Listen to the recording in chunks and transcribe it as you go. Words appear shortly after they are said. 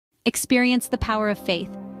Experience the power of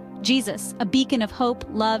faith. Jesus, a beacon of hope,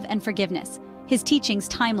 love, and forgiveness. His teachings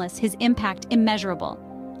timeless, his impact immeasurable.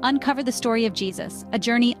 Uncover the story of Jesus, a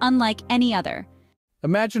journey unlike any other.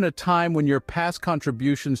 Imagine a time when your past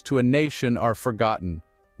contributions to a nation are forgotten.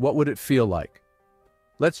 What would it feel like?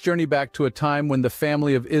 Let's journey back to a time when the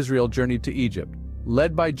family of Israel journeyed to Egypt.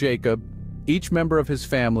 Led by Jacob, each member of his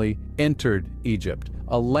family entered Egypt,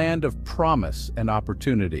 a land of promise and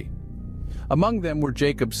opportunity. Among them were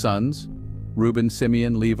Jacob's sons, Reuben,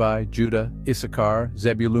 Simeon, Levi, Judah, Issachar,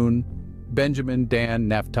 Zebulun, Benjamin, Dan,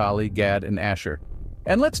 Naphtali, Gad, and Asher.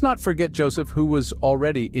 And let's not forget Joseph, who was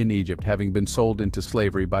already in Egypt, having been sold into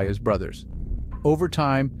slavery by his brothers. Over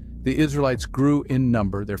time, the Israelites grew in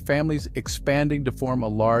number, their families expanding to form a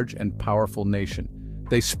large and powerful nation.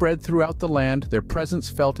 They spread throughout the land, their presence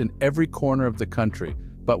felt in every corner of the country.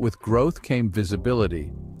 But with growth came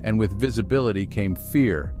visibility, and with visibility came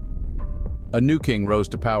fear. A new king rose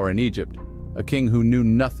to power in Egypt, a king who knew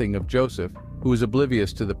nothing of Joseph, who was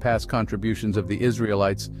oblivious to the past contributions of the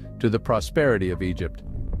Israelites to the prosperity of Egypt.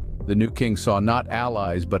 The new king saw not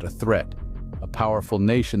allies but a threat, a powerful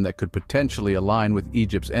nation that could potentially align with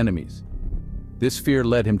Egypt's enemies. This fear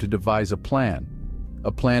led him to devise a plan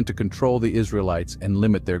to control the Israelites and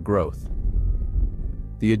limit their growth.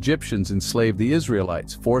 The Egyptians enslaved the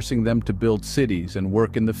Israelites, forcing them to build cities and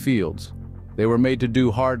work in the fields. They were made to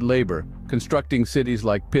do hard labor, constructing cities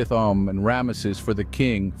like Pithom and Ramesses for the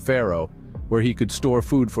king, Pharaoh, where he could store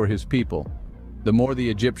food for his people. The more the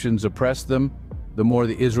Egyptians oppressed them, the more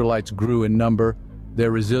the Israelites grew in number,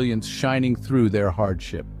 their resilience shining through their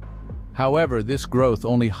hardship. However, this growth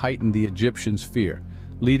only heightened the Egyptians' fear,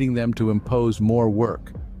 leading them to impose more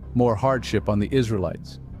work, more hardship on the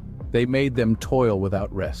Israelites. They made them toil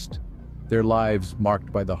without rest, their lives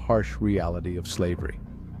marked by the harsh reality of slavery.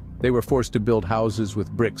 They were forced to build houses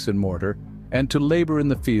with bricks and mortar, and to labor in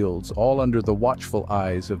the fields, all under the watchful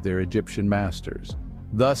eyes of their Egyptian masters.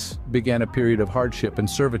 Thus began a period of hardship and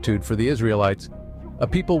servitude for the Israelites, a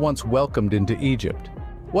people once welcomed into Egypt.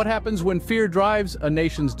 What happens when fear drives a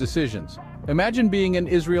nation's decisions? Imagine being an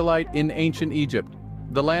Israelite in ancient Egypt.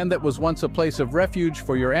 The land that was once a place of refuge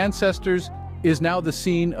for your ancestors is now the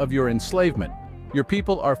scene of your enslavement. Your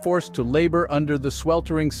people are forced to labor under the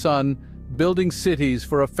sweltering sun, building cities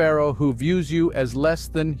for a pharaoh who views you as less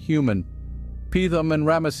than human. Pithom and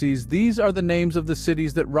Ramesses, these are the names of the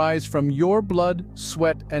cities that rise from your blood,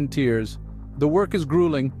 sweat, and tears. The work is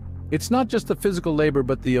grueling. It's not just the physical labor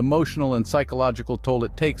but the emotional and psychological toll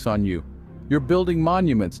it takes on you. You're building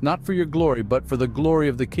monuments, not for your glory, but for the glory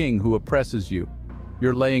of the king who oppresses you.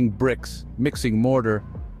 You're laying bricks, mixing mortar,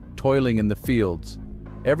 toiling in the fields.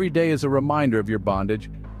 Every day is a reminder of your bondage,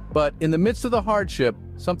 but in the midst of the hardship,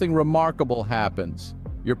 something remarkable happens.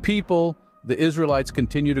 Your people, the Israelites,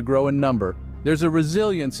 continue to grow in number. There's a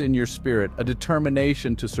resilience in your spirit, a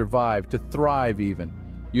determination to survive, to thrive even.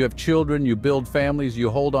 You have children, you build families, you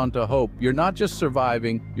hold on to hope. You're not just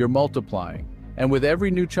surviving, you're multiplying. And with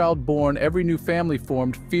every new child born, every new family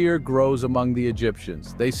formed, fear grows among the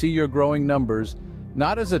Egyptians. They see your growing numbers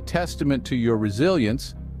not as a testament to your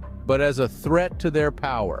resilience, but as a threat to their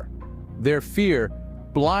power. Their fear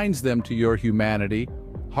blinds them to your humanity,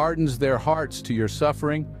 hardens their hearts to your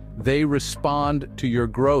suffering. They respond to your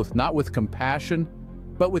growth, not with compassion,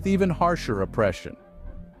 but with even harsher oppression.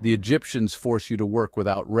 The Egyptians force you to work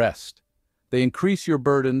without rest. They increase your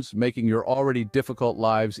burdens, making your already difficult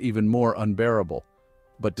lives even more unbearable.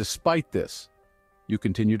 But despite this, you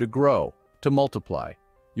continue to grow, to multiply.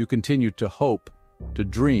 You continue to hope, to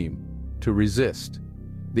dream, to resist.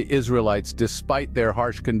 The Israelites, despite their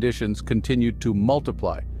harsh conditions, continued to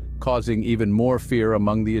multiply, causing even more fear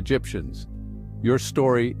among the Egyptians. Your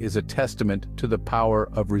story is a testament to the power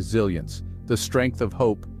of resilience, the strength of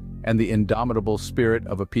hope, and the indomitable spirit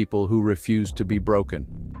of a people who refuse to be broken.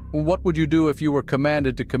 What would you do if you were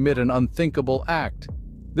commanded to commit an unthinkable act?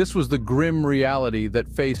 This was the grim reality that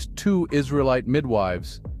faced two Israelite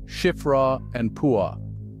midwives, Shiphrah and Puah.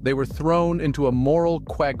 They were thrown into a moral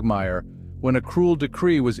quagmire when a cruel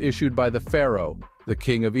decree was issued by the Pharaoh, the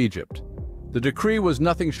king of Egypt. The decree was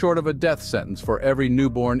nothing short of a death sentence for every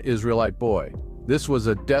newborn Israelite boy. This was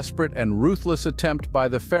a desperate and ruthless attempt by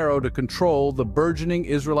the Pharaoh to control the burgeoning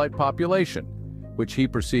Israelite population, which he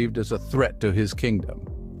perceived as a threat to his kingdom.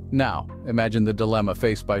 Now, imagine the dilemma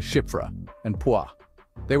faced by Shiphrah and Puah.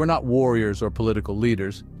 They were not warriors or political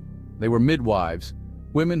leaders. They were midwives,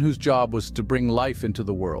 women whose job was to bring life into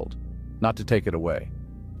the world, not to take it away.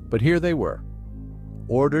 But here they were,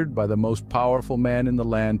 ordered by the most powerful man in the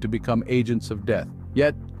land to become agents of death.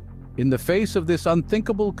 Yet, in the face of this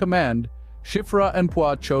unthinkable command, Shiphrah and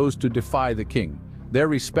Puah chose to defy the king. Their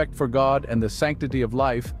respect for God and the sanctity of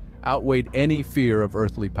life outweighed any fear of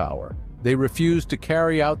earthly power. They refused to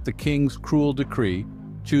carry out the king's cruel decree,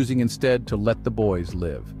 choosing instead to let the boys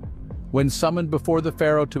live. When summoned before the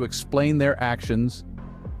Pharaoh to explain their actions,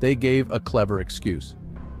 they gave a clever excuse.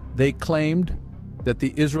 They claimed that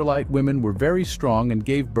the Israelite women were very strong and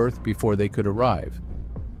gave birth before they could arrive.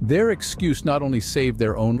 Their excuse not only saved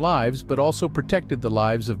their own lives, but also protected the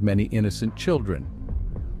lives of many innocent children.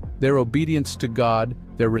 Their obedience to God,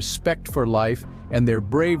 their respect for life, and their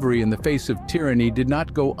bravery in the face of tyranny did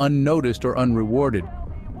not go unnoticed or unrewarded.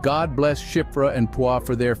 God blessed Shiphrah and Puah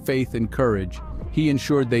for their faith and courage. He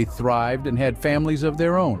ensured they thrived and had families of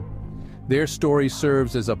their own. Their story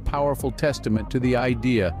serves as a powerful testament to the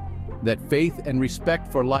idea that faith and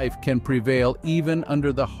respect for life can prevail even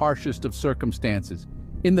under the harshest of circumstances.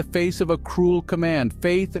 In the face of a cruel command,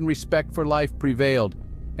 faith and respect for life prevailed.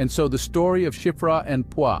 And so the story of Shiphrah and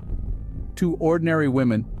Puah, two ordinary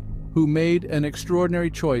women who made an extraordinary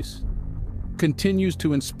choice, continues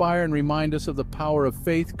to inspire and remind us of the power of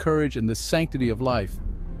faith, courage, and the sanctity of life.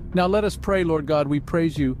 Now let us pray. Lord God, we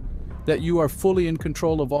praise you that you are fully in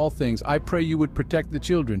control of all things. I pray you would protect the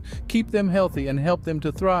children, keep them healthy, and help them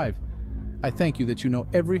to thrive. I thank you that you know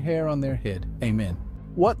every hair on their head. Amen.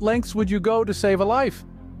 What lengths would you go to save a life?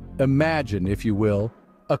 Imagine, if you will,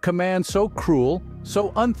 a command so cruel,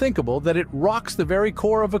 so unthinkable that it rocks the very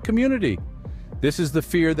core of a community. This is the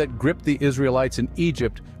fear that gripped the Israelites in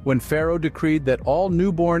Egypt when Pharaoh decreed that all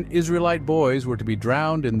newborn Israelite boys were to be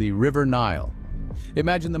drowned in the river Nile.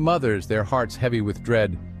 Imagine the mothers, their hearts heavy with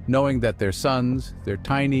dread, knowing that their sons, their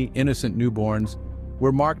tiny, innocent newborns,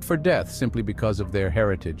 were marked for death simply because of their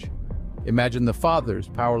heritage. Imagine the fathers,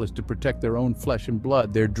 powerless to protect their own flesh and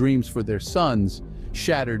blood, their dreams for their sons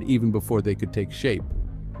shattered even before they could take shape.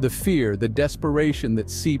 The fear, the desperation that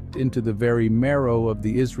seeped into the very marrow of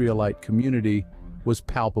the Israelite community was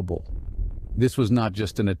palpable. This was not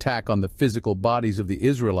just an attack on the physical bodies of the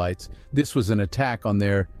Israelites, this was an attack on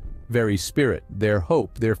their very spirit, their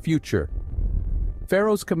hope, their future.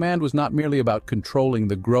 Pharaoh's command was not merely about controlling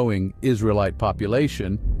the growing Israelite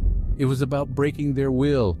population, it was about breaking their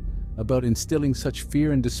will, about instilling such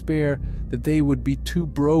fear and despair that they would be too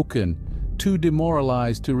broken, too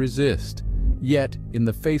demoralized to resist. Yet, in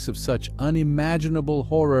the face of such unimaginable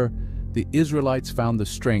horror, the Israelites found the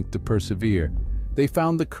strength to persevere. They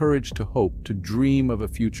found the courage to hope, to dream of a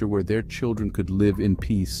future where their children could live in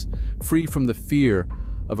peace, free from the fear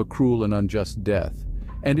of a cruel and unjust death.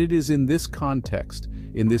 And it is in this context,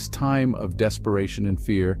 in this time of desperation and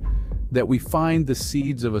fear, that we find the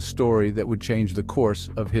seeds of a story that would change the course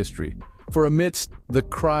of history. For amidst the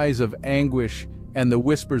cries of anguish and the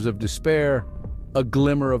whispers of despair, a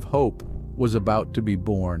glimmer of hope was about to be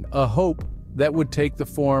born, a hope that would take the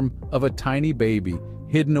form of a tiny baby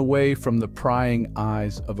hidden away from the prying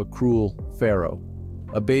eyes of a cruel Pharaoh,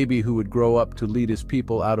 a baby who would grow up to lead his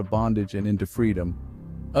people out of bondage and into freedom.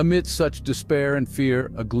 Amidst such despair and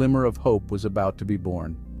fear, a glimmer of hope was about to be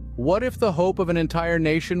born. What if the hope of an entire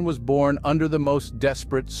nation was born under the most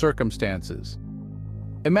desperate circumstances?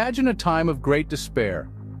 Imagine a time of great despair,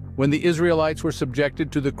 when the Israelites were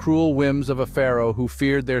subjected to the cruel whims of a Pharaoh who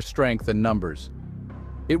feared their strength and numbers.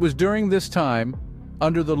 It was during this time,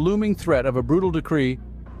 under the looming threat of a brutal decree,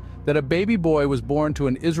 that a baby boy was born to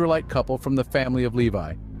an Israelite couple from the family of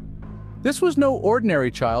Levi. This was no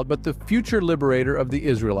ordinary child, but the future liberator of the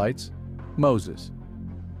Israelites, Moses.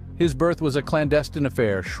 His birth was a clandestine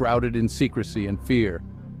affair, shrouded in secrecy and fear.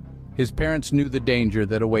 His parents knew the danger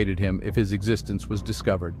that awaited him if his existence was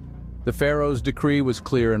discovered. The Pharaoh's decree was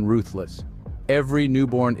clear and ruthless. Every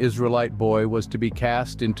newborn Israelite boy was to be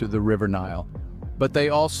cast into the river Nile. But they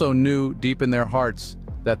also knew deep in their hearts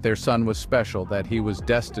that their son was special, that he was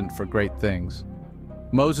destined for great things.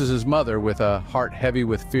 Moses' mother, with a heart heavy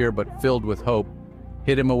with fear but filled with hope,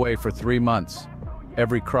 hid him away for 3 months.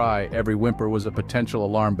 Every cry, every whimper was a potential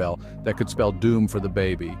alarm bell that could spell doom for the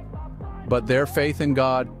baby. But their faith in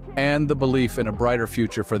God and the belief in a brighter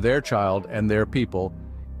future for their child and their people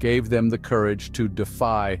gave them the courage to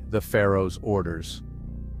defy the Pharaoh's orders.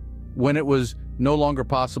 When it was no longer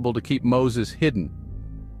possible to keep Moses hidden,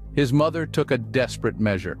 his mother took a desperate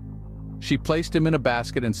measure. She placed him in a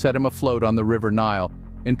basket and set him afloat on the river Nile,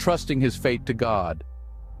 entrusting his fate to God.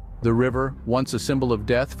 The river, once a symbol of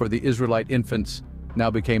death for the Israelite infants, now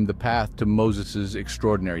became the path to Moses'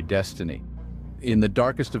 extraordinary destiny. In the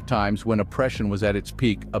darkest of times, when oppression was at its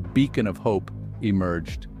peak, a beacon of hope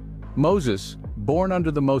emerged. Moses, born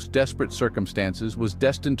under the most desperate circumstances, was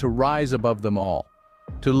destined to rise above them all,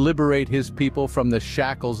 to liberate his people from the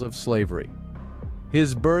shackles of slavery.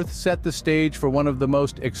 His birth set the stage for one of the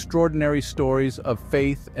most extraordinary stories of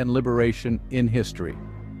faith and liberation in history.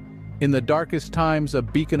 In the darkest times, a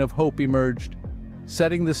beacon of hope emerged,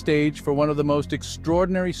 setting the stage for one of the most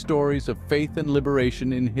extraordinary stories of faith and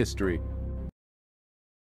liberation in history.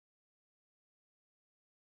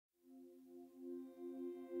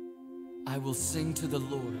 I will sing to the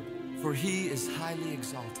Lord, for he is highly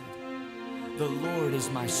exalted. The Lord is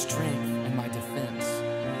my strength and my defense.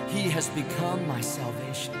 He has become my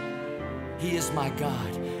salvation. He is my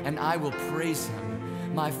God, and I will praise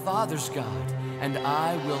him, my Father's God, and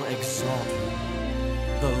I will exalt him.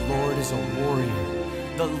 The Lord is a warrior.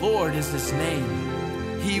 The Lord is his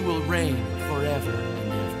name. He will reign forever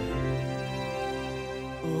and ever.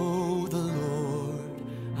 Oh, the Lord,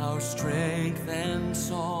 our strength and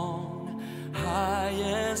song,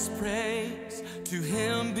 highest praise to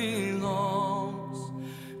him belongs.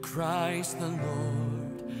 Christ the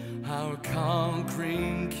Lord, our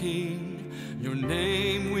conquering King, your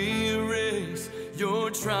name we raise,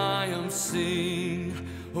 your triumph sing.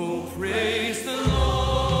 Oh, praise the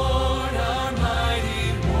Lord, our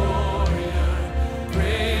mighty warrior.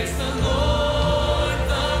 Praise the Lord,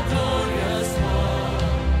 the glorious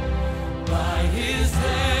one. By his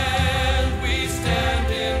hand we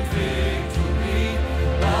stand in victory.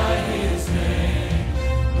 By his name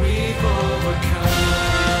we've overcome.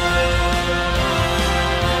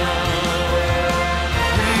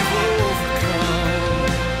 We've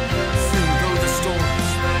overcome. Sing, though the storms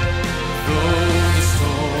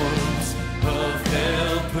of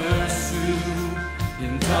hell pursue,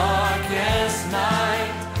 in darkest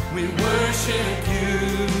night we worship you.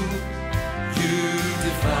 You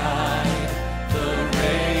divide the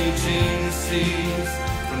raging seas,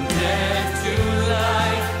 from death to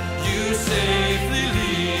life you safely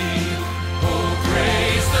lead. Oh,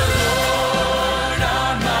 praise the Lord,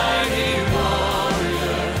 our mighty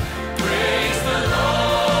warrior. Praise the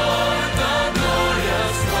Lord, the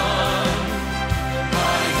glorious one.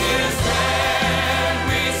 By his hand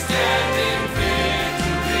we stand in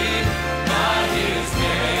victory. By his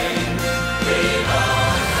name we've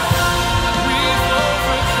overcome. We've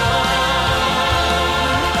overcome.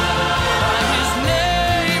 By his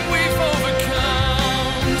name we've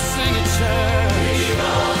overcome. Sing it, church. We've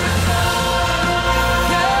overcome.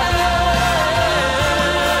 Yeah.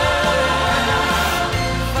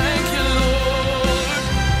 Thank you, Lord.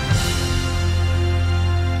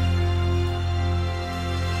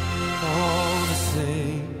 All the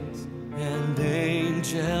saints and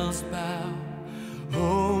angels bow,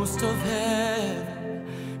 host of heaven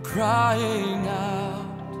crying out,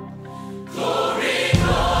 glory,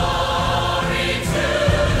 glory to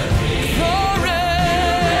the King. Glory,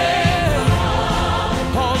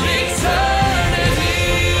 all eternity.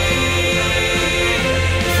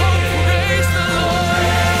 Oh, praise the Lord,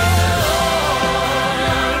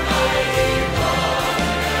 mighty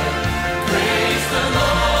warrior. Praise the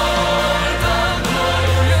Lord, the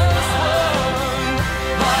glorious one.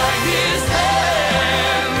 By his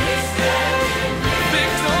hand we stand in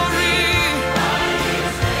victory. By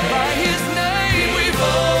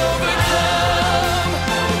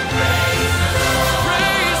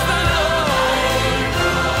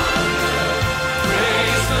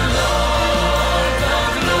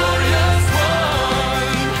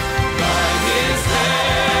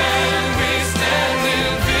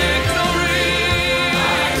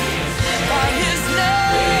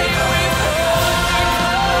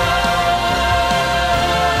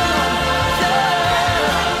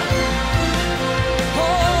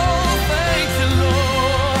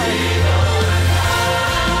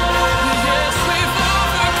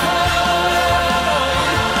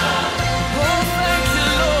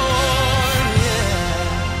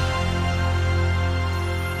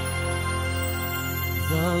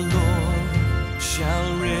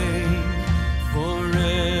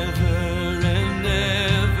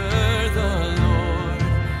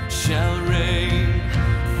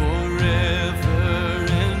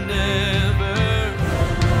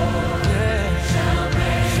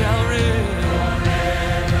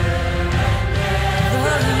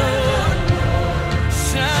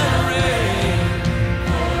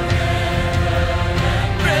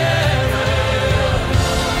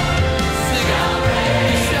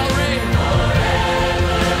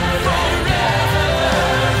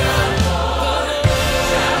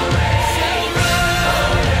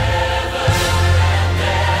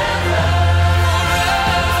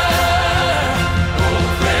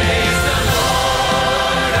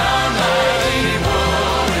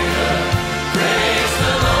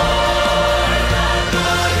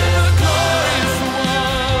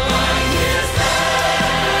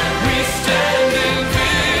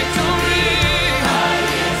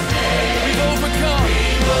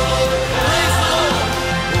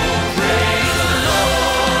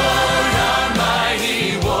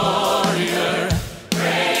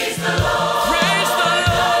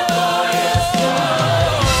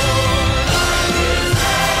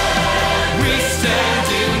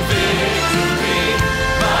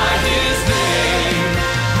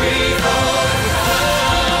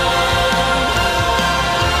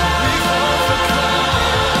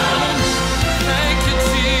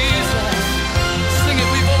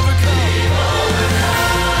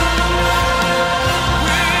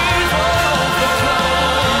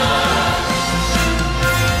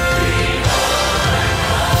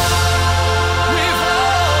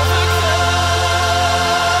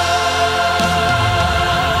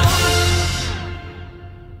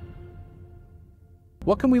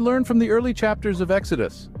What can we learn from the early chapters of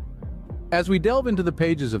Exodus? As we delve into the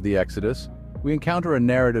pages of the Exodus, we encounter a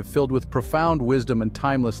narrative filled with profound wisdom and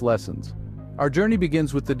timeless lessons. Our journey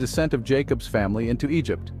begins with the descent of Jacob's family into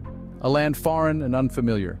Egypt, a land foreign and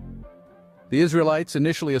unfamiliar. The Israelites,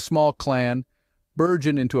 initially a small clan,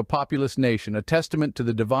 burgeon into a populous nation, a testament to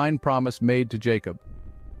the divine promise made to Jacob.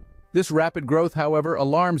 This rapid growth, however,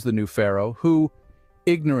 alarms the new Pharaoh, who,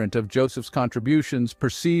 ignorant of Joseph's contributions,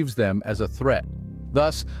 perceives them as a threat.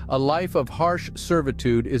 Thus, a life of harsh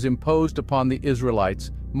servitude is imposed upon the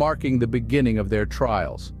Israelites, marking the beginning of their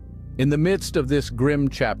trials. In the midst of this grim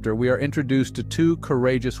chapter, we are introduced to two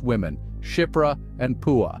courageous women, Shiphrah and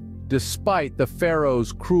Puah. Despite the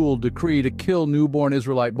Pharaoh's cruel decree to kill newborn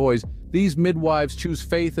Israelite boys, these midwives choose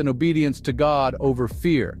faith and obedience to God over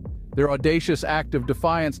fear. Their audacious act of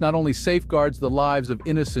defiance not only safeguards the lives of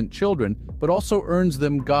innocent children, but also earns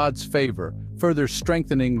them God's favor, further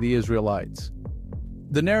strengthening the Israelites.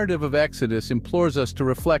 The narrative of Exodus implores us to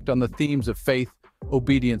reflect on the themes of faith,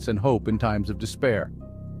 obedience, and hope in times of despair.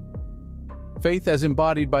 Faith, as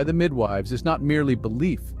embodied by the midwives, is not merely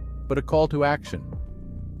belief, but a call to action.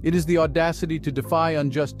 It is the audacity to defy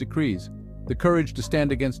unjust decrees, the courage to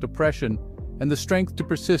stand against oppression, and the strength to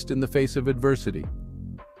persist in the face of adversity.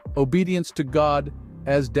 Obedience to God,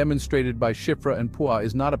 as demonstrated by Shiphrah and Puah,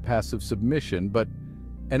 is not a passive submission, but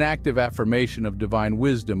an active affirmation of divine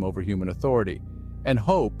wisdom over human authority. And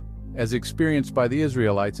hope, as experienced by the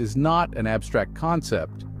Israelites, is not an abstract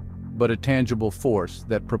concept, but a tangible force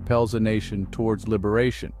that propels a nation towards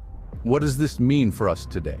liberation. What does this mean for us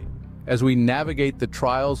today? As we navigate the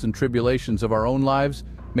trials and tribulations of our own lives,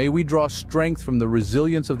 may we draw strength from the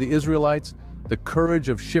resilience of the Israelites, the courage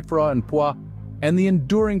of Shiphrah and Puah, and the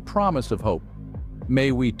enduring promise of hope.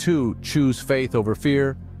 May we too choose faith over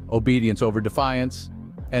fear, obedience over defiance,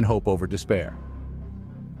 and hope over despair.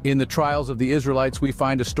 In the trials of the Israelites, we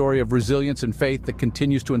find a story of resilience and faith that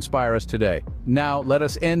continues to inspire us today. Now, let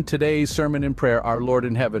us end today's sermon in prayer. Our Lord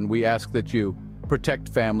in heaven, we ask that you protect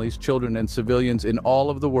families, children, and civilians in all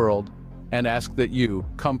of the world, and ask that you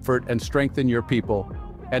comfort and strengthen your people,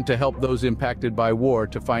 and to help those impacted by war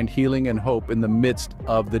to find healing and hope in the midst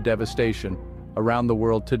of the devastation around the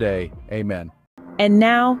world today. Amen. And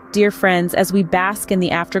now, dear friends, as we bask in the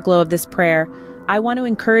afterglow of this prayer, I want to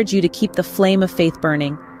encourage you to keep the flame of faith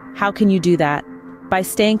burning. How can you do that? By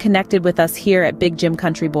staying connected with us here at Big Jim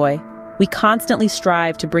Country Boy. We constantly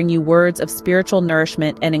strive to bring you words of spiritual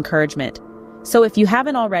nourishment and encouragement. So if you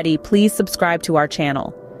haven't already, please subscribe to our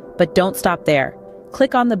channel. But don't stop there.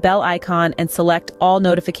 Click on the bell icon and select all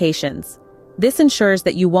notifications. This ensures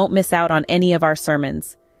that you won't miss out on any of our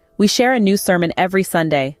sermons. We share a new sermon every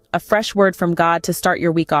Sunday, a fresh word from God to start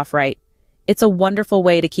your week off right. It's a wonderful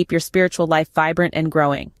way to keep your spiritual life vibrant and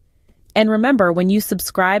growing. And remember, when you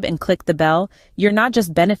subscribe and click the bell, you're not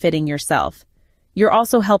just benefiting yourself. You're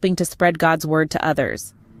also helping to spread God's word to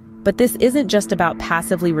others. But this isn't just about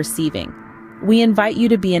passively receiving. We invite you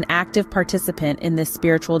to be an active participant in this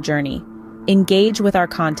spiritual journey. Engage with our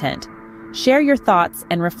content. Share your thoughts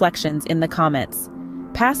and reflections in the comments.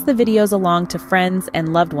 Pass the videos along to friends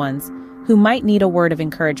and loved ones who might need a word of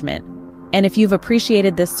encouragement. And if you've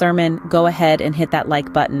appreciated this sermon, go ahead and hit that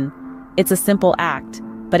like button. It's a simple act,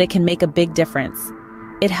 but it can make a big difference.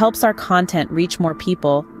 It helps our content reach more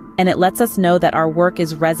people, and it lets us know that our work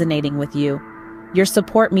is resonating with you. Your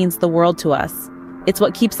support means the world to us. It's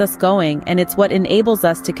what keeps us going, and it's what enables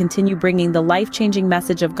us to continue bringing the life-changing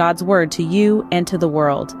message of God's word to you and to the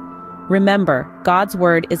world. Remember, God's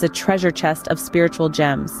word is a treasure chest of spiritual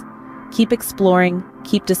gems. Keep exploring,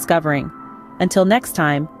 keep discovering. Until next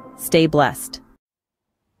time, stay blessed.